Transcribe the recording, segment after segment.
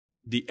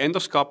The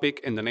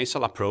endoscopic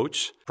endonasal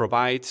approach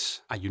provides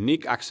a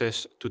unique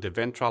access to the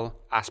ventral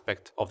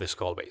aspect of the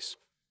skull base.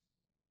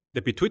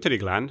 The pituitary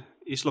gland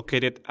is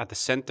located at the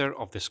center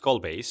of the skull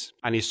base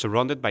and is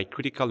surrounded by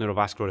critical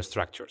neurovascular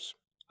structures.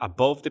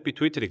 Above the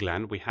pituitary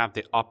gland, we have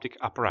the optic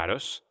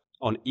apparatus.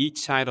 On each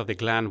side of the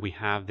gland, we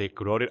have the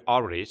carotid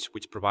arteries,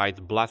 which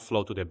provide blood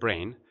flow to the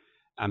brain.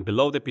 And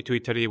below the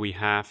pituitary, we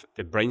have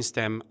the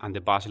brainstem and the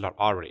basilar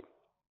artery.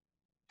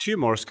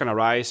 Tumors can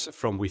arise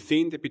from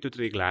within the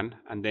pituitary gland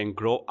and then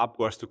grow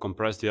upwards to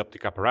compress the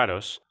optic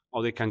apparatus,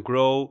 or they can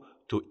grow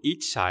to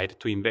each side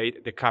to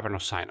invade the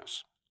cavernous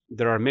sinus.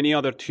 There are many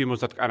other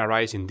tumors that can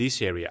arise in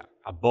this area,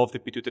 above the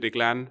pituitary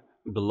gland,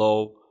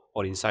 below,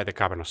 or inside the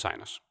cavernous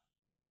sinus.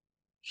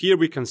 Here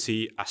we can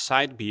see a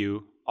side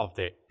view of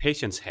the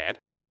patient's head,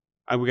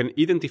 and we can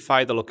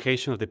identify the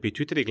location of the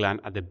pituitary gland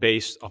at the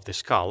base of the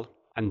skull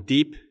and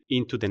deep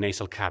into the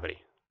nasal cavity.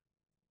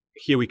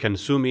 Here we can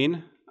zoom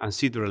in and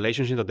see the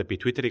relationship of the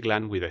pituitary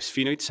gland with the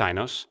sphenoid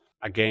sinus,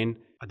 again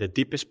at the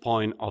deepest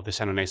point of the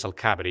sinonasal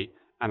cavity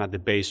and at the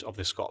base of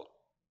the skull.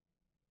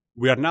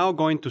 We are now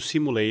going to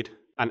simulate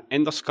an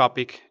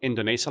endoscopic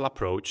endonasal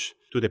approach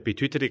to the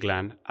pituitary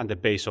gland and the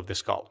base of the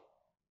skull.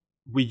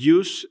 We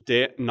use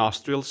the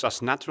nostrils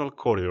as natural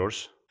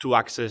corridors to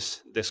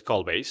access the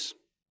skull base.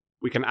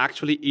 We can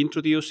actually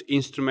introduce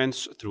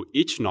instruments through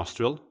each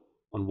nostril.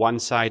 On one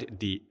side,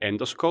 the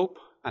endoscope,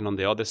 and on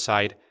the other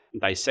side,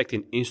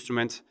 dissecting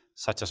instruments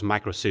such as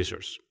micro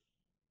scissors.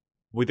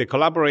 With the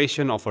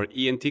collaboration of our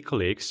ENT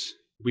colleagues,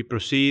 we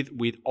proceed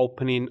with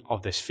opening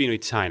of the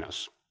sphenoid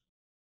sinus.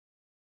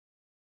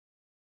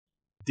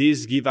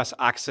 This gives us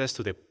access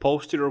to the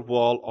posterior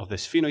wall of the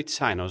sphenoid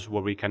sinus,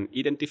 where we can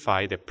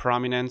identify the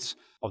prominence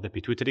of the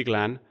pituitary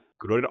gland,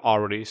 carotid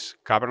arteries,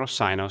 cavernous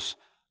sinus,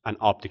 and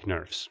optic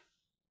nerves.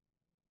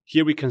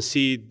 Here we can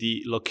see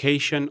the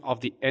location of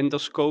the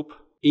endoscope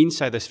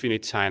inside the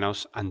sphenoid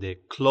sinus and the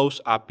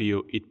close-up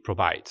view it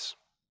provides.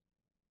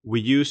 We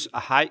use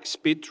a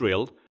high-speed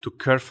drill to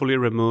carefully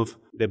remove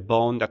the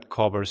bone that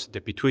covers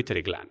the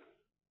pituitary gland.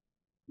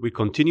 We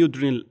continue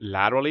drilling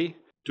laterally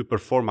to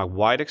perform a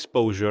wide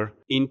exposure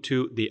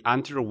into the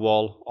anterior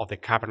wall of the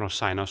cavernous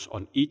sinus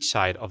on each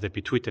side of the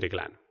pituitary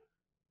gland.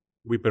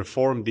 We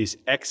perform this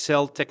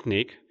XL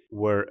technique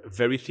where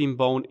very thin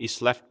bone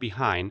is left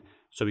behind,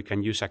 so we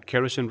can use a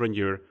kerosene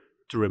ranger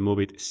to remove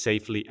it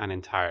safely and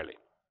entirely.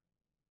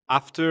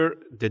 After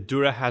the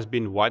dura has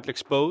been widely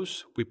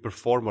exposed, we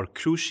perform our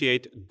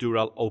Cruciate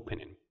dural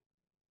opening.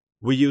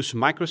 We use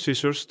micro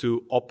scissors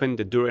to open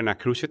the dura in a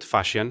cruciate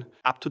fashion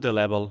up to the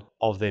level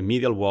of the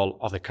medial wall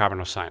of the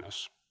cavernous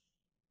sinus.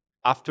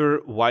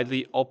 After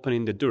widely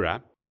opening the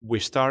dura, we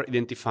start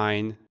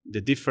identifying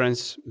the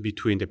difference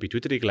between the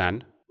pituitary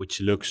gland, which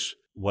looks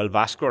well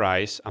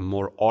vascularized and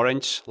more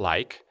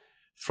orange-like,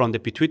 from the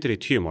pituitary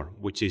tumor,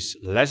 which is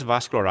less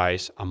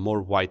vascularized and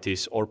more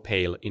whitish or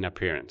pale in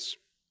appearance.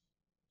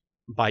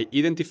 By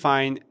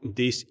identifying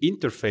this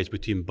interface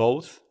between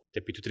both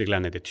the pituitary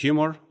gland and the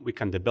tumor, we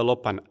can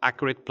develop an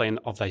accurate plane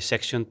of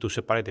dissection to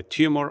separate the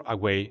tumor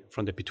away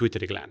from the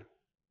pituitary gland.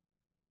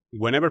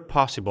 Whenever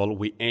possible,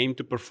 we aim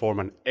to perform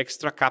an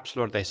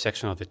extracapsular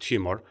dissection of the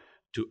tumor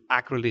to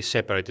accurately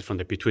separate it from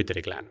the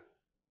pituitary gland.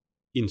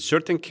 In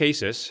certain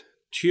cases,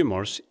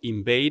 tumors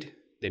invade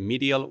the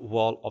medial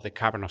wall of the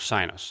cavernous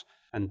sinus,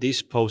 and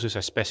this poses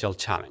a special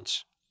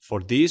challenge.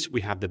 For this, we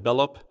have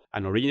developed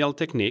an original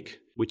technique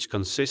which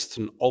consists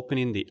in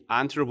opening the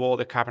anterior wall of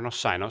the cavernous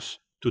sinus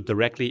to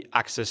directly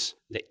access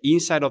the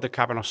inside of the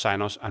cavernous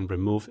sinus and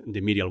remove the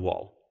medial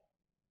wall.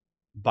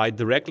 By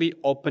directly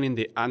opening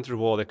the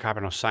anterior wall of the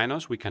cavernous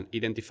sinus, we can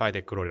identify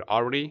the carotid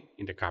artery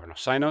in the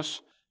cavernous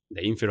sinus,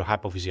 the inferior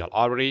hypophyseal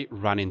artery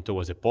running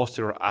towards the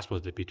posterior aspect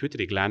of the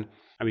pituitary gland,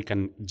 and we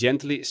can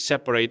gently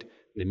separate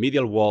the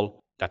medial wall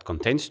that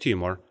contains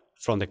tumor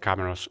from the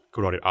cavernous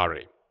carotid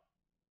artery.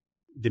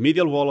 The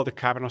medial wall of the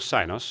cavernous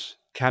sinus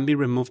can be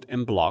removed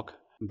en bloc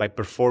by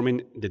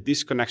performing the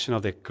disconnection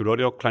of the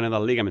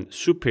carotido-clenoidal ligament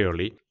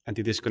superiorly and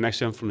the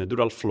disconnection from the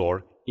dural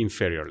floor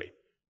inferiorly.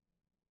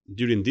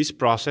 During this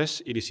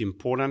process, it is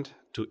important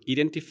to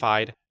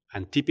identify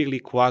and typically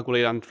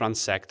coagulate and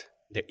transect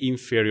the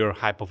inferior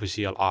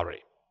hypophyseal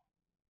artery.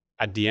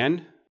 At the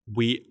end,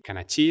 we can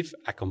achieve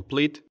a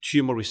complete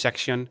tumor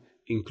resection,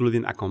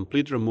 including a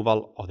complete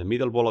removal of the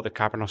medial wall of the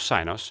cavernous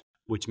sinus,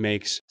 which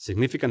makes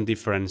significant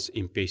difference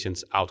in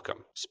patients'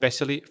 outcome,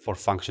 especially for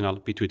functional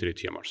pituitary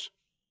tumors.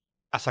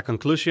 As a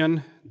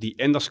conclusion, the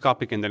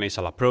endoscopic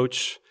endonasal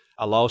approach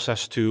allows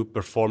us to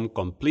perform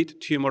complete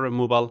tumor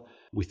removal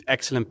with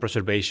excellent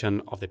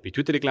preservation of the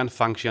pituitary gland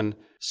function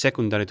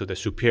secondary to the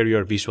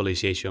superior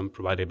visualization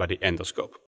provided by the endoscope.